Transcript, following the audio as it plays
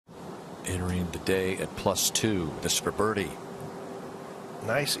entering the day at +2. This for birdie.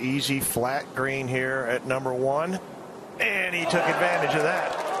 Nice, easy, flat green here at number 1. And he took advantage of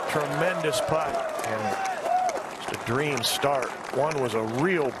that. Tremendous putt. And just a dream start. One was a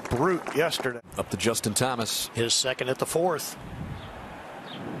real brute yesterday. Up to Justin Thomas. His second at the 4th.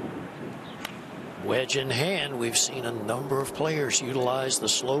 Wedge in hand. We've seen a number of players utilize the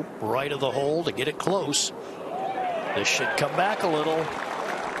slope right of the hole to get it close. This should come back a little.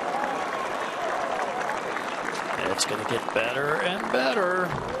 It's going to get better and better.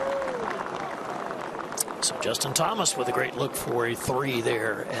 So Justin Thomas with a great look for a 3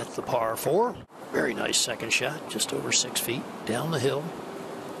 there at the par 4. Very nice second shot, just over 6 feet down the hill.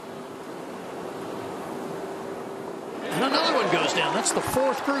 And another one goes down. That's the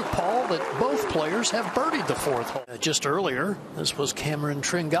 4th group, Paul, that both players have birdied the 4th hole. Just earlier, this was Cameron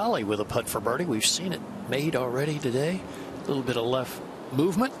Tringali with a putt for birdie. We've seen it made already today. A little bit of left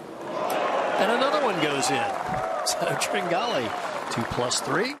movement. And another one goes in. So Tringali,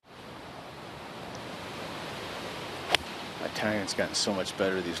 2+3. My tiring's gotten so much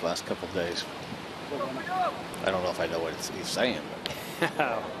better these last couple of days. I don't know if I know what he's saying, but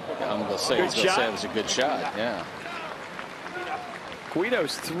I'm going to say it was a good shot. Yeah.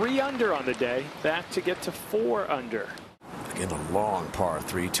 Guido's 3 under on the day, back to get to 4 under. Again, a long par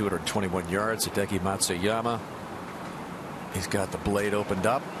 3, 221 yards. Hideki Matsuyama. He's got the blade opened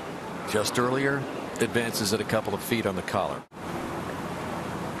up just earlier. Advances it a couple of feet on the collar.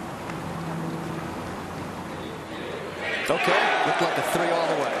 Okay, looked like a 3 all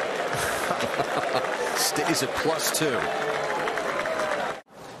the way. Stays at +2.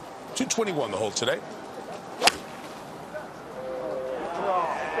 221 the hole today.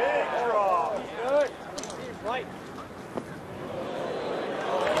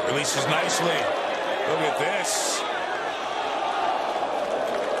 Releases nicely. Look at this.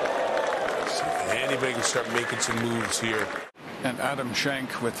 See if anybody can start making some moves here. And Adam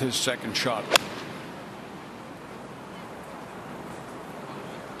Schenk with his second shot.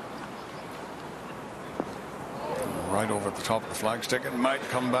 Right over the top of the flagstick. It might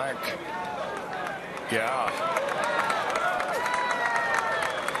come back. Yeah.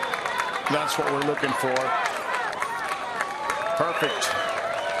 That's what we're looking for. Perfect.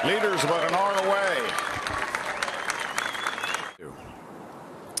 Leaders about an hour away.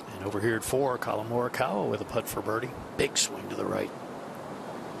 And over here at 4, Colin Morikawa with a putt for birdie. Big swing to the right.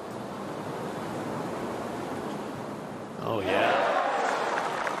 Oh, yeah.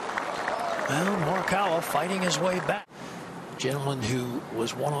 Well, Morikawa fighting his way back. Gentleman who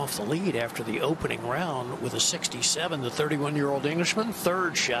was one off the lead after the opening round with a 67, the 31-year-old Englishman.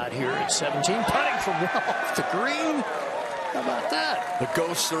 3rd shot here at 17, putting from well off the green. How about that? The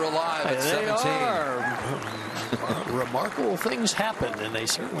ghosts are alive at 17. Remarkable things happen, and they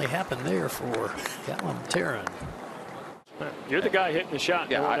certainly happened there for Callum Tarrant. You're the guy hitting the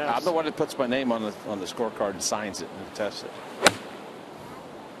shot. Yeah, no I'm the one that puts my name on the scorecard and signs it and tests it.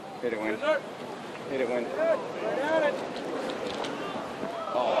 Hit it, win. Hit it, win.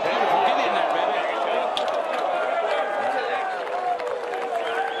 Oh, get in there, baby.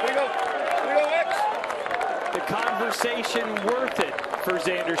 The conversation worth it for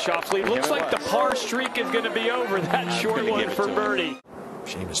Xander Schauffele. Looks like the par streak is going to be over. That short one for birdie.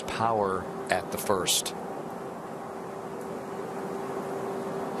 Seamus Power at the 1st.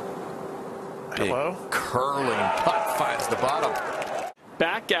 Hello. Big curling putt finds the bottom.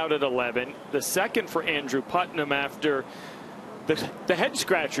 Back out at 11. The second for Andrew Putnam after the head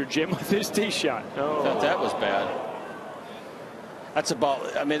scratcher, Jim, with his tee shot. Oh, I thought that was bad. That's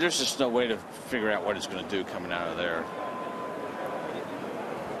about. I mean, there's just no way to figure out what it's going to do coming out of there.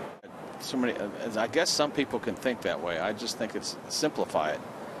 So many. I guess some people can think that way. I just think it's simplify it.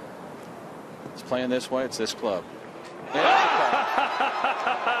 It's playing this way. It's this club.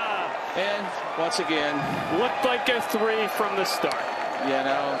 And once again, looked like a 3 from the start. You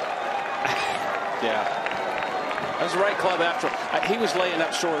know. Yeah. That was the right club after. He was laying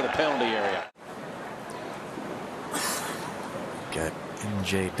up short of the penalty area. Got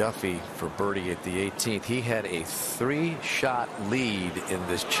NJ Duffy for birdie at the 18th. He had a 3-shot lead in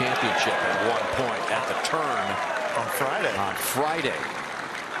this championship at one point at the turn on Friday.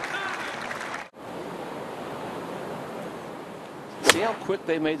 See how quick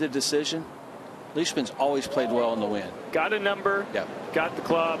they made the decision? Leishman's always played well in the wind. Got a number. Yep. Got the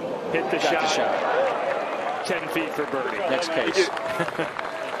club. Hit the shot. 10 feet for birdie. Next case.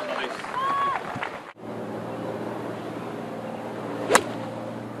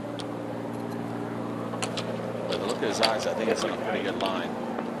 But look at his eyes. I think it's a pretty good line.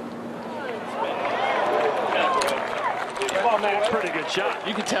 Come on, man. Pretty good shot.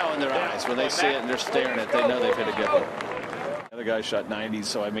 You can tell in their eyes when they see it and they're staring at it. They know they've hit a good one. The other guy shot 90,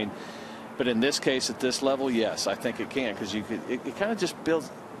 so I mean, but in this case, at this level, yes, I think it can, because you could. It kind of just builds.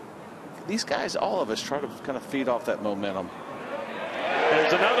 These guys, all of us, try to kind of feed off that momentum.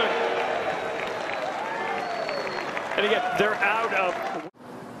 There's another. And again, they're out of.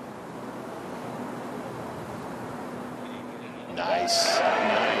 Nice.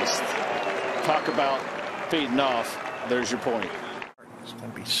 Talk about feeding off. There's your point. He's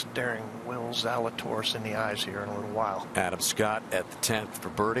going to be staring Will Zalatoris in the eyes here in a little while. Adam Scott at the 10th for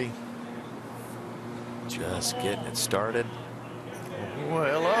birdie. Just getting it started. Well,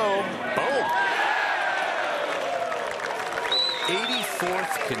 hello. Boom.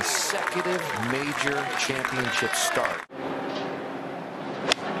 84th consecutive major championship start.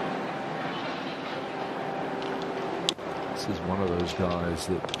 This is one of those guys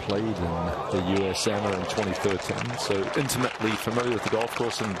that played in the USGA in 2013, so intimately familiar with the golf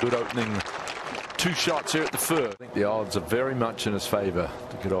course and good opening 2 shots here at the first. I think the odds are very much in his favor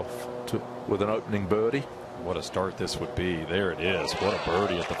to get off with an opening birdie. What a start this would be. There it is. What a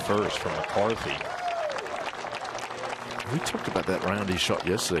birdie at the first from McCarthy. We talked about that round he shot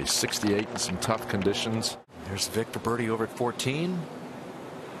yesterday, 68 in some tough conditions. There's Vic for birdie over at 14.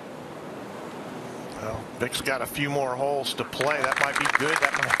 Well, Vic's got a few more holes to play. That might be good.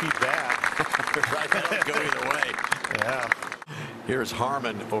 That might be bad. Right, that'll go either way. Yeah. Here's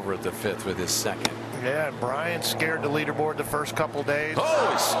Harmon over at the 5th with his second. Yeah, Brian scared the leaderboard the first couple days.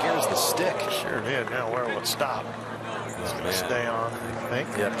 Oh, he scares the stick. Sure did. Now where will it stop? It's going to stay on, I think.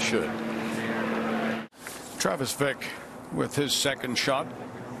 Yep, should. Travis Vick with his second shot.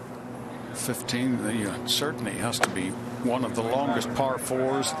 15. Certainly has to be one of the longest par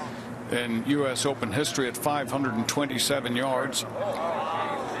 4s in U.S. Open history at 527 yards.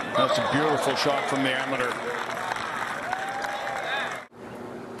 That's a beautiful shot from the amateur.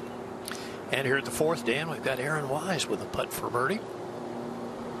 And here at the 4th, Dan, we've got Aaron Wise with a putt for birdie.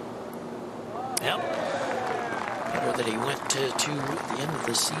 Yep. Remember that he went to the end of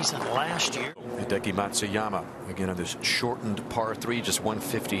the season last year. Hideki Matsuyama again on this shortened par 3, just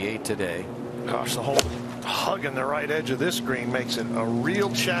 158 today. Gosh, the whole hugging the right edge of this green makes it a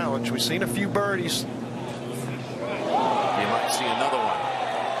real challenge. We've seen a few birdies. You might see another one.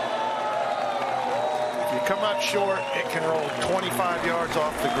 If you come up short, it can roll 25 yards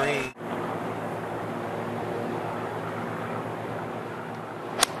off the green.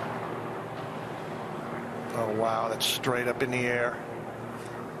 Oh, wow, that's straight up in the air.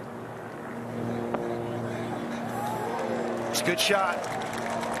 It's a good shot.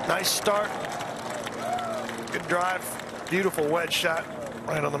 Nice start. Good drive. Beautiful wedge shot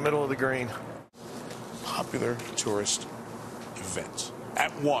right on the middle of the green. Popular tourist event.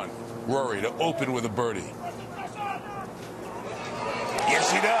 At 1, Rory to open with a birdie. Yes,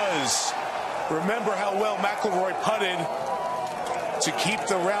 he does. Remember how well McIlroy putted to keep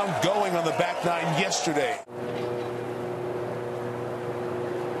the round going on the back 9 yesterday.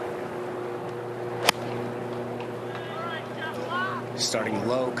 Starting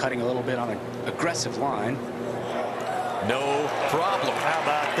low, cutting a little bit on an aggressive line. No problem. How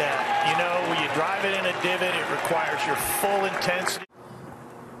about that? You know, when you drive it in a divot, it requires your full intensity.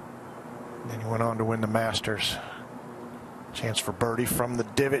 Then he went on to win the Masters. Chance for birdie from the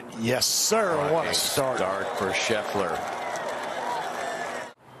divot. Yes, sir. What a start. Start for Scheffler.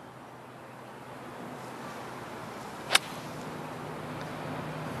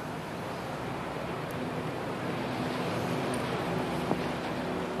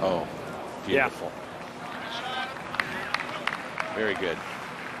 Oh, beautiful. Yeah. Very good.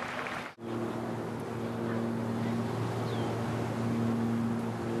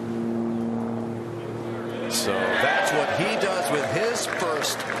 So that's what he does with his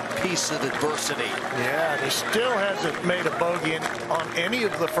first piece of adversity. Yeah, he still hasn't made a bogey on any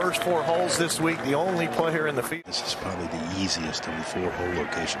of the first 4 holes this week. The only player in the field. This is probably the easiest of the 4-hole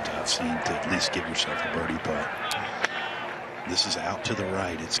locations I've seen to at least give yourself a birdie putt. This is out to the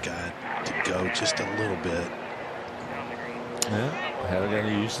right. It's got to go just a little bit. Yeah, how are we going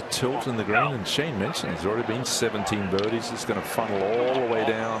to use the tilt in the green? And Shane mentioned there's already been 17 birdies. It's going to funnel all the way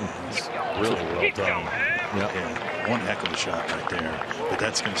down. It's really well done. Yeah. Yeah, one heck of a shot right there. But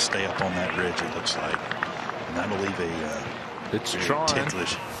that's going to stay up on that ridge, it looks like. And that'll leave a it's trying.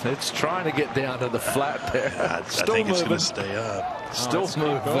 ticklish. It's trying to get down to the flat there. I think it's going to stay up. Still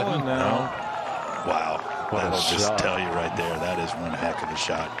moving now. Wow. What That'll a just shot. tell you right there, that is one heck of a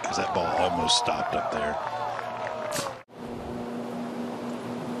shot, because that ball almost stopped up there.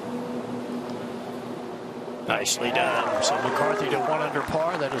 Nicely done. So McCarthy to 1 under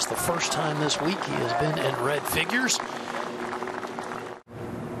par. That is the first time this week he has been in red figures.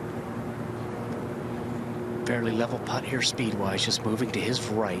 Fairly level putt here speed-wise, just moving to his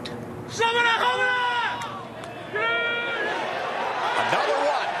right. Another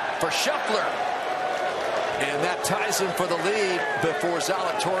one for Scheffler. And that ties him for the lead before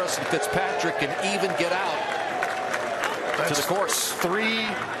Zalatoris and Fitzpatrick can even get out to the course. 3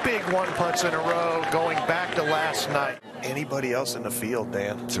 big one putts in a row going back to last night. Anybody else in the field,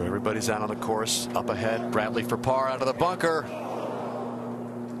 Dan? So everybody's out on the course. Up ahead, Bradley for par out of the bunker.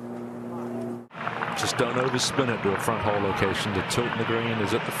 Just don't overspin it to a front hole location. The tilt in the green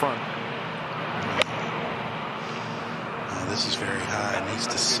is at the front. Oh, this is very high. It needs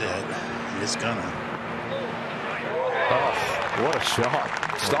to sit. And it's gonna. Oh, what a shot.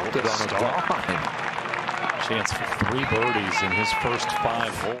 Stopped it on a dime. Chance for 3 birdies in his first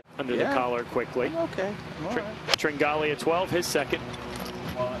 5 holes. Under the collar quickly. Okay. Tringali at 12, his second.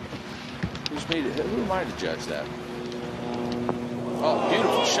 Who am I to judge that? Oh,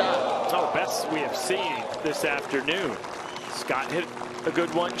 beautiful shot. Oh, best we have seen this afternoon. Scott hit a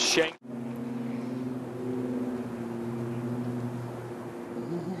good one. Shank.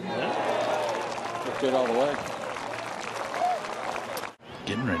 Looked good all the way.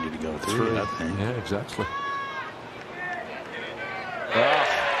 Getting ready to go through it, I think. Yeah, exactly. Yeah,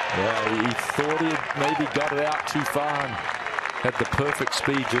 he thought he had maybe got it out too far and had the perfect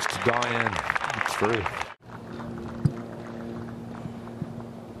speed just to die in. It's through.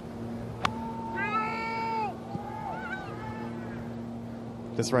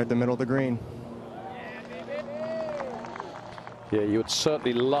 Just right in the middle of the green. Yeah, you would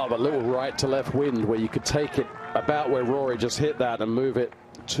certainly love a little right to left wind where you could take it about where Rory just hit that and move it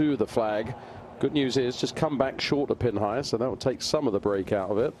to the flag. Good news is just come back short of pin high, so that will take some of the break out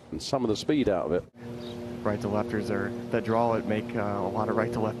of it and some of the speed out of it. Right to lefters that draw it make a lot of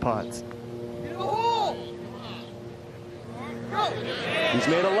right to left putts. He's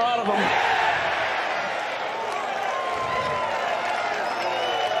made a lot of them.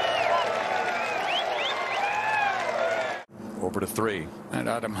 Over to 3. And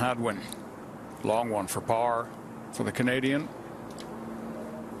Adam Hadwin. Long one for par for the Canadian.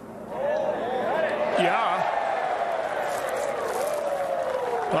 Yeah.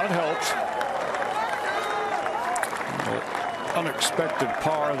 That helps. Unexpected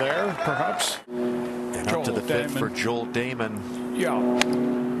par there, perhaps. And up to the 5th for Joel Damon. Yeah.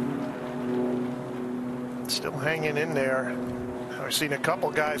 Still hanging in there. I've seen a couple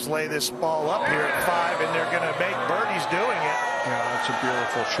guys lay this ball up here at 5, and they're going to make birdies doing it. Yeah, that's a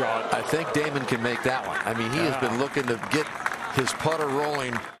beautiful shot. I think Damon can make that one. I mean, he has been looking to get his putter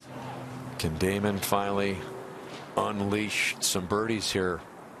rolling. Can Damon finally unleash some birdies here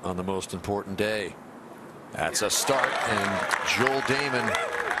on the most important day? That's a start, and Joel Damon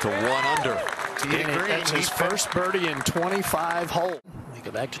to 1 under. That's his first birdie in 25 holes. We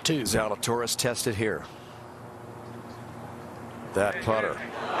go back to 2. Zalatoris tested here. That putter.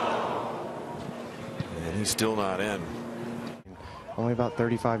 And he's still not in. Only about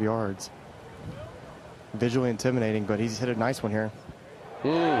 35 yards. Visually intimidating, but he's hit a nice one here.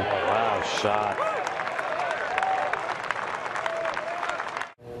 Wow, shot.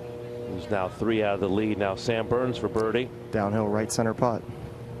 He's now 3 out of the lead. Now Sam Burns for birdie. Downhill right center putt.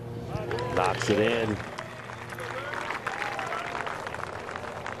 Knocks it in.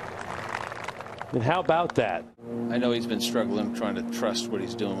 And how about that? I know he's been struggling trying to trust what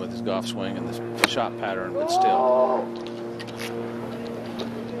he's doing with his golf swing and this shot pattern, but still.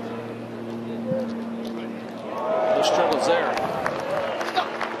 No struggles there.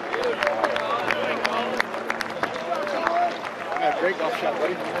 Great golf shot,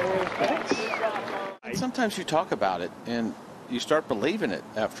 buddy. Sometimes you talk about it and you start believing it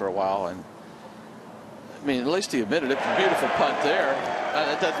after a while, and I mean, at least he admitted it. A beautiful punt there.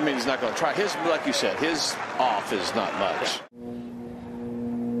 That doesn't mean he's not going to try. His, like you said, his off is not much.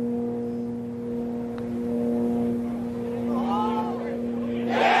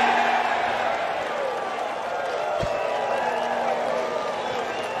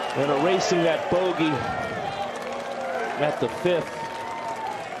 And erasing that bogey at the 5th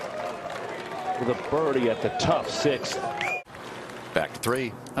with a birdie at the tough 6th. Back to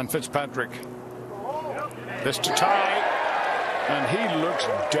 3. And Fitzpatrick. This to tie. And he looks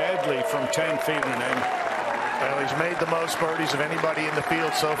deadly from 10 feet and in. Well, he's made the most birdies of anybody in the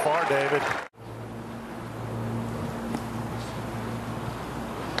field so far, David.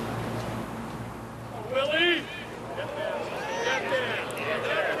 Willie!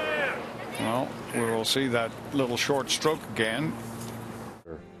 Well, we will see that little short stroke again.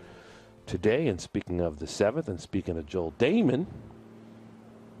 Today, and speaking of the 7th, and speaking of Joel Damon,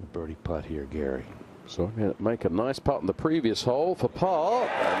 birdie putt here, Gary. So I'm going to make a nice putt in the previous hole for par.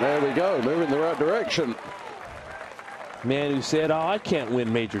 And there we go, moving in the right direction. man who said, "Oh, I can't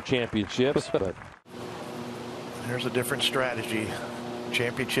win major championships," but there's a different strategy.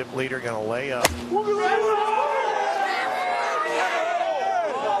 Championship leader going to lay up.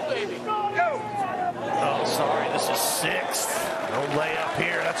 Oh, sorry, this is 6th. No layup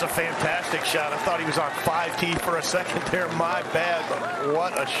here. That's a fantastic shot. I thought he was on 5T for a second there. My bad, but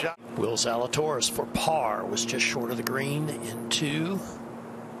what a shot. Will Zalatoris for par was just short of the green in 2.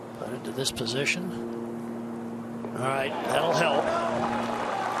 Put into this position. All right, that'll help.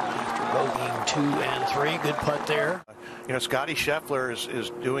 After bogeying 2 and 3, good putt there. You know, Scotty Scheffler is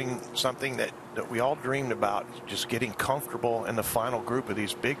doing something that we all dreamed about, just getting comfortable in the final group of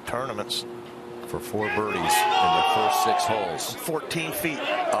these big tournaments. For 4 birdies in the first 6 holes. 14 feet.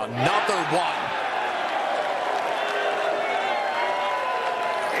 Another one.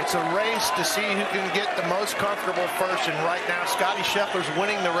 It's a race to see who can get the most comfortable first, and right now Scotty Scheffler's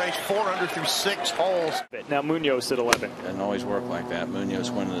winning the race 4 under through 6 holes. Now Munoz at 11. Doesn't always work like that.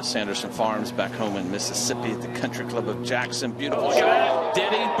 Munoz winning the Sanderson Farms back home in Mississippi at the Country Club of Jackson. Beautiful shot.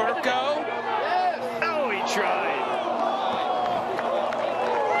 Did he, Burko? Oh, he tried.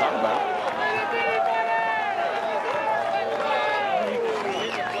 Talk about it.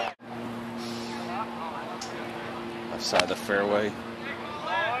 Left side of the fairway.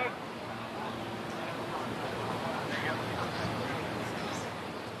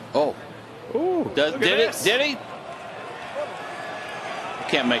 Oh. Ooh, Did it? Did he? You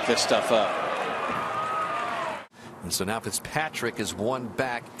can't make this stuff up. And so now Fitzpatrick is 1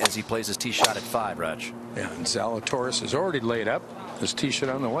 back as he plays his tee shot at 5, Raj. Yeah, and Zalatoris is already laid up. His tee shot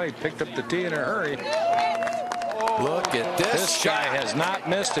on the way, picked up the tee in a hurry. Look at this. This guy has not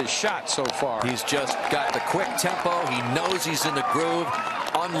missed a shot so far. He's just got the quick tempo. He knows he's in the groove,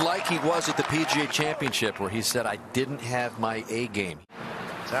 unlike he was at the PGA Championship, where he said, "I didn't have my A game."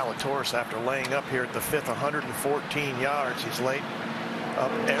 Zalatoris, after laying up here at the 5th, 114 yards. He's laid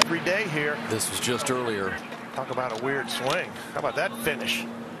up every day here. This was just earlier. Talk about a weird swing. How about that finish?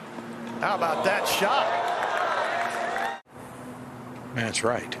 How about that shot? That's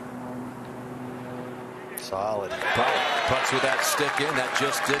right. Solid. Putts with that stick in. That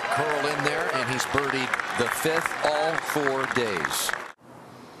just did curl in there, and he's birdied the 5th all 4 days.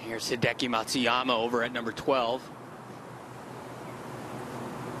 Here's Hideki Matsuyama over at number 12.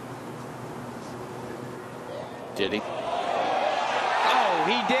 Did he? Oh,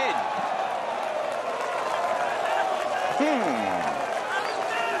 he did.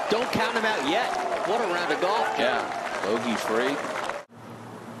 Don't count him out yet. What a round of golf. Yeah. Bogey free.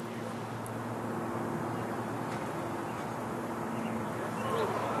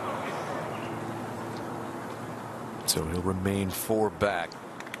 So he'll remain 4 back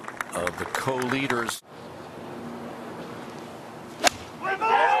of the co-leaders.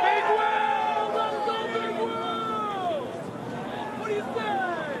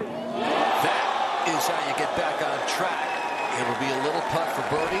 That is how you get back on track. It'll be a little putt for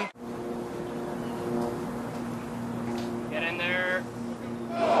birdie. Get in there.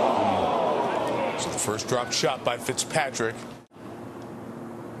 So the first drop shot by Fitzpatrick.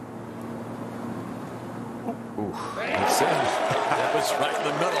 That's it. That was right in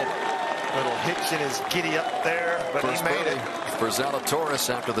the middle. Little hitch in his giddy up there, but First he made it. for Zalatoris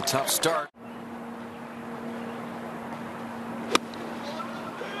after the tough start.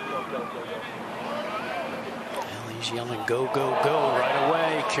 Well, he's yelling, "Go, go, go," right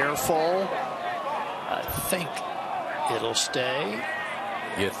away. Careful. I think it'll stay.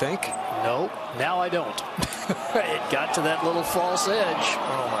 You think? Nope. Now I don't. It got to that little false edge.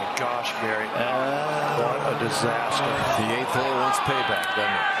 Oh my gosh, Gary. What a disaster. The 8th hole wants payback,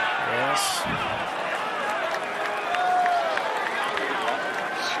 doesn't it? Yes.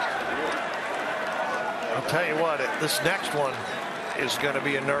 I'll tell you what, this next one is going to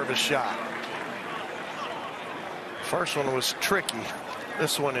be a nervous shot. First one was tricky.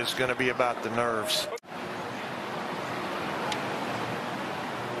 This one is going to be about the nerves.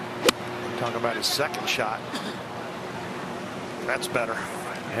 Talk about his second shot. That's better.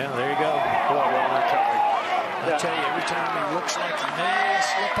 Yeah, there you go. Boy, well recovered. I tell you, every time he looks like he may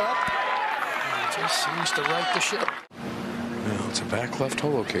slip up, he just seems to right the ship. Well, it's a back left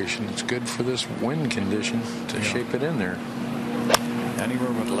hole location. It's good for this wind condition to shape it in there. Anywhere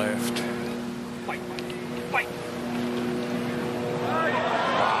but left. Wow,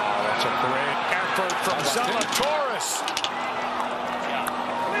 that's a great effort from Zalatoris.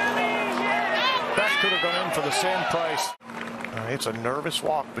 That could have gone in for the same price. It's a nervous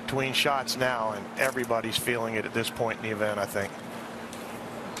walk between shots now, and everybody's feeling it at this point in the event, I think.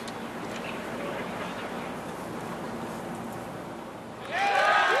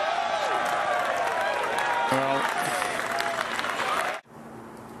 Well,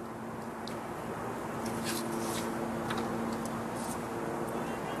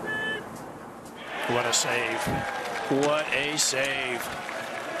 What a save. What a save.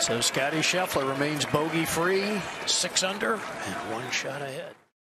 So Scotty Scheffler remains bogey free, 6 under, and 1 shot ahead.